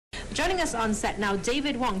Joining us on set now,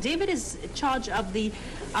 David Wong. David is in charge of the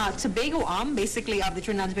Tobago arm, basically, of the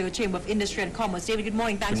Trinidad and Tobago Chamber of Industry and Commerce. David, good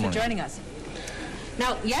morning. Thanks for joining us.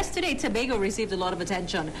 Now, yesterday, Tobago received a lot of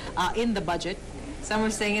attention in the budget. Some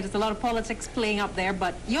were saying it is a lot of politics playing up there,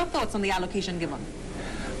 but your thoughts on the allocation given?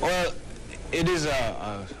 Well, it is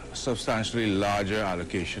a substantially larger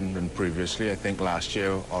allocation than previously. I think last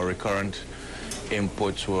year our recurrent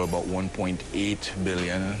inputs were about 1.8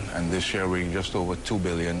 billion, and this year we're just over 2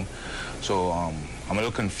 billion. So I'm a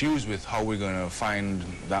little confused with how we're going to find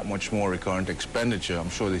that much more recurrent expenditure. I'm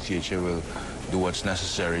sure the THA will do what's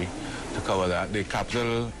necessary to cover that. The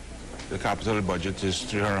capital budget is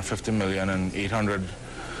 350 million and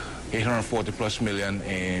 840 plus million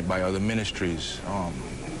by other ministries.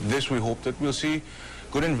 This we hope that we'll see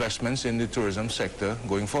good investments in the tourism sector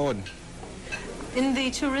going forward. In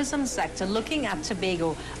the tourism sector, looking at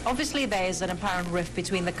Tobago, obviously there is an apparent rift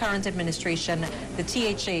between the current administration, the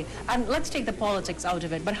THA, and let's take the politics out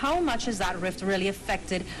of it, but how much has that rift really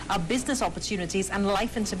affected our business opportunities and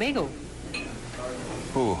life in Tobago?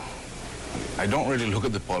 Oh, I don't really look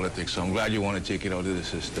at the politics, so I'm glad you want to take it out of the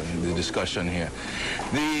system, the discussion here.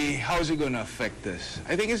 How is it going to affect us?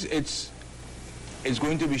 I think it's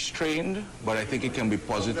going to be strained, but I think it can be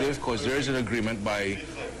positive because there is an agreement by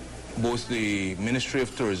both the Ministry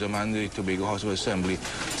of Tourism and the Tobago House of Assembly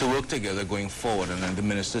to work together going forward. And then the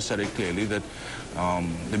minister said it clearly that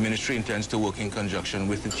the ministry intends to work in conjunction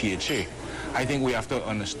with the THA. I think we have to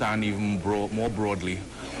understand even more broadly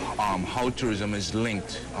how tourism is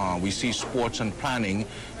linked. We see sports and planning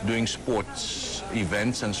doing sports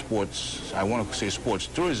events and sports, I want to say sports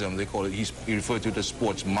tourism, they call it, he referred to it as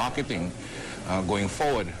sports marketing. Going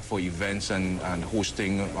forward for events and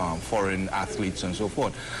hosting foreign athletes and so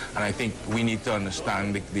forth. And I think we need to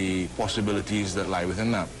understand the possibilities that lie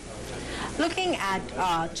within that. Looking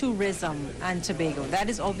at tourism and Tobago, that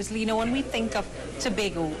is obviously, when we think of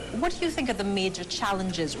Tobago, what do you think are the major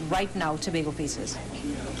challenges right now Tobago faces?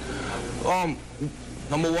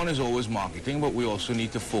 Number one is always marketing, but we also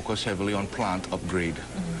need to focus heavily on plant upgrade.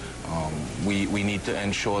 We need to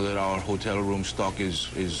ensure that our hotel room stock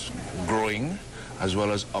is growing as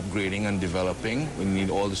well as upgrading and developing. We need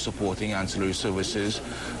all the supporting ancillary services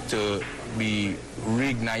to be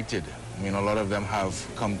reignited. I mean, a lot of them have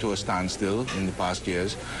come to a standstill in the past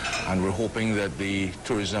years, and we're hoping that the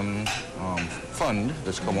tourism fund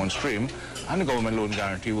that's come on stream and the government loan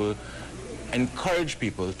guarantee will encourage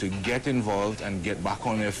people to get involved and get back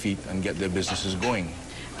on their feet and get their businesses going.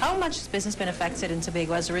 How much has business been affected in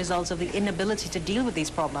Tobago as a result of the inability to deal with these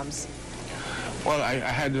problems? Well, I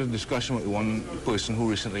had a discussion with one person who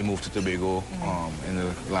recently moved to Tobago in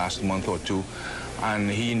the last month or two, and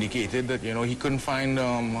he indicated that, he couldn't find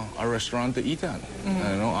a restaurant to eat at,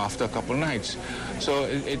 after a couple of nights. So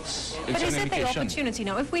it's But an is it the indication. opportunity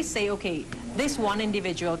now? If we say, okay, this one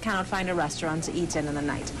individual cannot find a restaurant to eat in the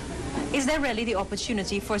night, is there really the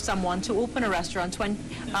opportunity for someone to open a restaurant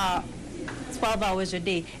 12 hours a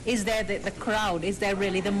day? Is there the crowd? Is there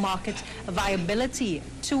really the market viability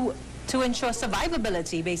to ensure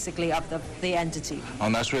survivability, basically, of the entity?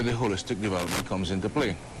 And that's where the holistic development comes into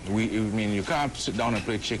play. You can't sit down and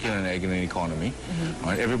play chicken and egg in an economy.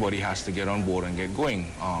 Everybody has to get on board and get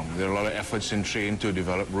going. There are a lot of efforts in train to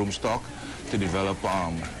develop room stock, to develop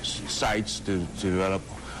sites, to develop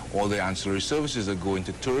all the ancillary services that go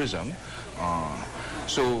into tourism.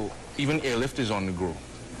 So even airlift is on the grow.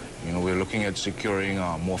 We're looking at securing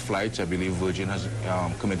more flights. I believe Virgin has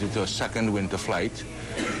committed to a second winter flight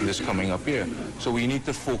this coming up year. So we need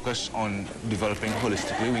to focus on developing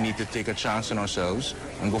holistically. We need to take a chance on ourselves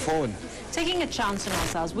and go forward. Taking a chance on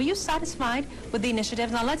ourselves, were you satisfied with the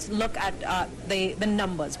initiative? Now let's look at the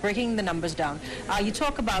numbers, breaking the numbers down. You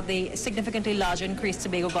talk about the significantly larger increase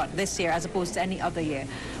Tobago got this year as opposed to any other year.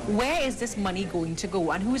 Where is this money going to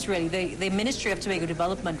go? And who is really, the Ministry of Tobago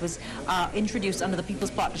Development was introduced under the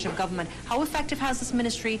People's Partnership Government. How effective has this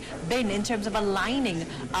ministry been in terms of aligning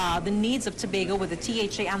the needs of Tobago with the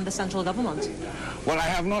THA and the central government? Well, we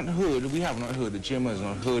have not heard, the Chamber has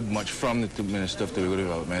not heard much from the Minister of Tobago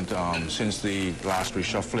Development since the last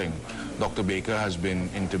reshuffling. Dr. Baker has been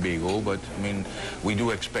in Tobago, but we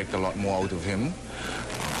do expect a lot more out of him.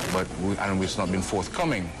 And it's not been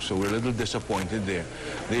forthcoming, so we're a little disappointed there.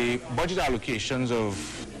 The budget allocations of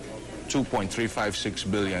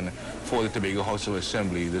 2.356 billion for the Tobago House of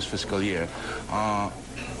Assembly this fiscal year, I'm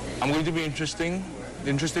going to be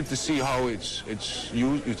interested to see how it's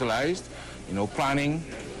utilized. Planning,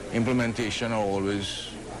 implementation are always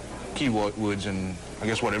key words, and I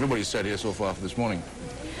guess what everybody said here so far this morning.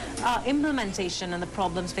 implementation and the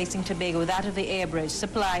problems facing Tobago, that of the air bridge,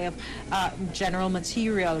 supply of general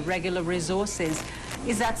material, regular resources,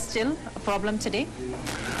 is that still a problem today?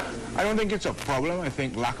 I don't think it's a problem. I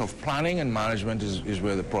think lack of planning and management is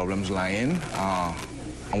where the problems lie in.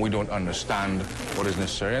 And we don't understand what is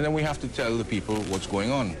necessary. And then we have to tell the people what's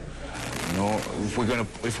going on. You know,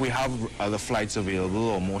 if we have other flights available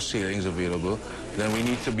or more sailings available, then we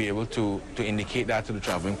need to be able to indicate that to the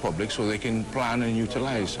traveling public so they can plan and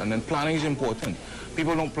utilize. And then planning is important.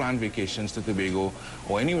 People don't plan vacations to Tobago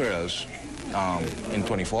or anywhere else in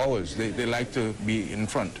 24 hours. They like to be in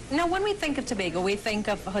front. Now, when we think of Tobago, we think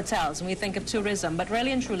of hotels and we think of tourism, but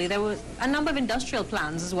really and truly, there were a number of industrial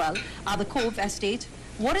plans as well. The Cove Estate.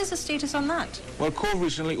 What is the status on that? Well, Cove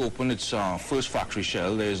recently opened its first factory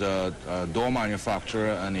shell. There's a door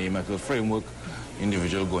manufacturer and a metal framework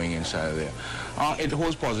individual going inside there. It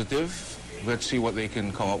holds positive. Let's see what they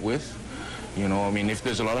can come up with. You know, I mean, if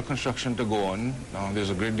there's a lot of construction to go on,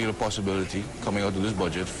 there's a great deal of possibility coming out of this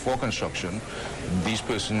budget for construction. These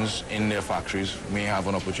persons in their factories may have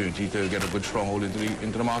an opportunity to get a good stronghold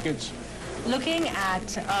into the markets. Looking at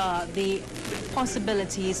the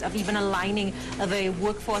possibilities of even aligning the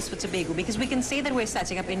workforce for Tobago, because we can say that we're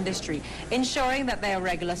setting up industry, ensuring that there are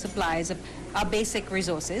regular supplies of basic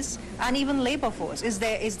resources and even labor force. Is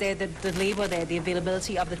there the labor there, the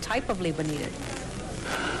availability of the type of labor needed?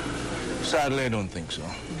 Sadly, I don't think so.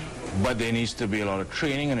 But there needs to be a lot of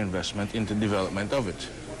training and investment into development of it.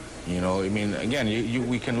 You know, I mean, again,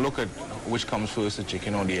 we can look at which comes first, the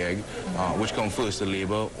chicken or the egg, which comes first, the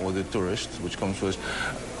labor or the tourist, which comes first.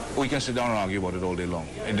 We can sit down and argue about it all day long.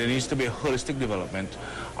 And there needs to be a holistic development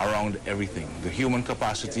around everything. The human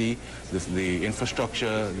capacity, the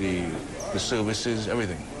infrastructure, the services,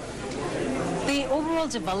 everything. The overall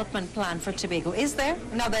development plan for Tobago, is there?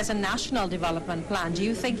 Now, there's a national development plan. Do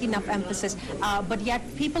you think enough emphasis? But yet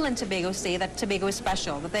people in Tobago say that Tobago is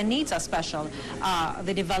special, that their needs are special.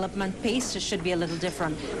 The development pace should be a little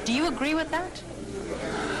different. Do you agree with that?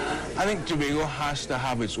 I think Tobago has to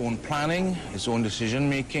have its own planning, its own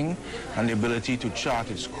decision-making, and the ability to chart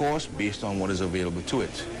its course based on what is available to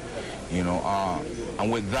it. You know, and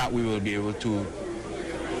with that, we will be able to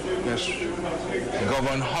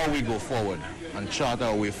govern how we go forward and chart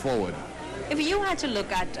our way forward. If you had to look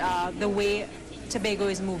at the way Tobago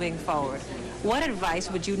is moving forward, what advice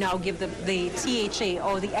would you now give the THA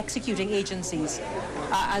or the executing agencies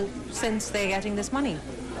since they're getting this money?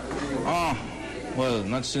 Well,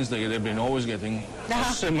 not since they've been always getting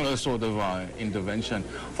a similar sort of intervention.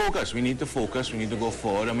 Focus. We need to focus. We need to go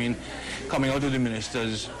forward. I mean, coming out of the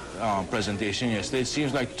minister's presentation yesterday, it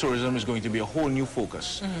seems like tourism is going to be a whole new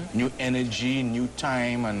focus. New energy, new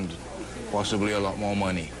time, and possibly a lot more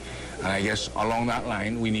money. And I guess along that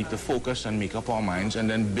line, we need to focus and make up our minds and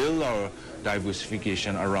then build our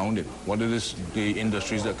diversification around it. What are the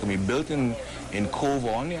industries that can be built in Cove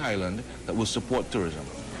or on the island that will support tourism?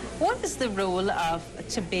 What is the role of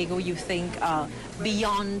Tobago, you think,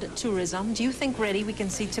 beyond tourism? Do you think really we can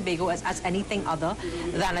see Tobago as anything other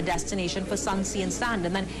than a destination for sun, sea, and sand?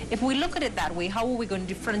 And then if we look at it that way, how are we going to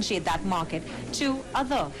differentiate that market to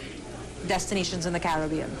other destinations in the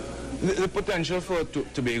Caribbean? The potential for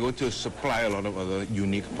Tobago to supply a lot of other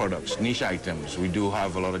unique products, niche items. We do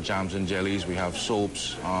have a lot of jams and jellies, we have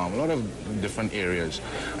soaps, a lot of different areas.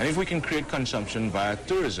 And if we can create consumption via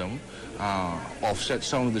tourism, offset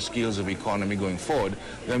some of the scales of economy going forward,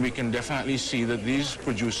 then we can definitely see that these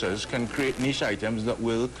producers can create niche items that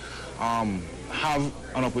will have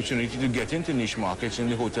an opportunity to get into niche markets in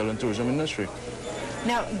the hotel and tourism industry.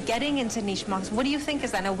 Now, getting into niche markets, what do you think is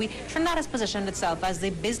that? Now, Trinidad has positioned itself as the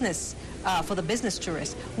business, for the business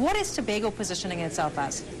tourist. What is Tobago positioning itself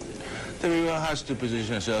as? Tobago has to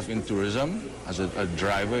position itself in tourism as a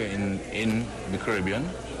driver in the Caribbean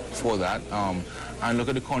for that, and look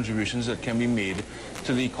at the contributions that can be made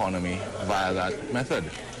to the economy via that method,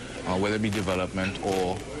 whether it be development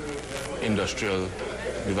or industrial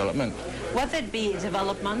development. Whether it be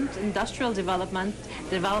development, industrial development,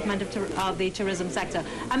 development of the tourism sector.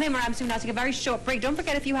 I'm Imran. I'm soon now take a very short break. Don't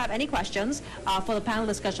forget, if you have any questions for the panel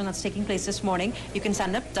discussion that's taking place this morning, you can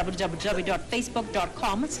send up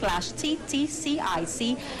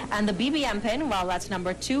www.facebook.com/TTCIC and the BBM pin, well, that's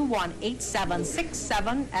number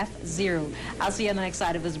 218767F0. I'll see you on the next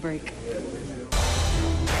side of this break.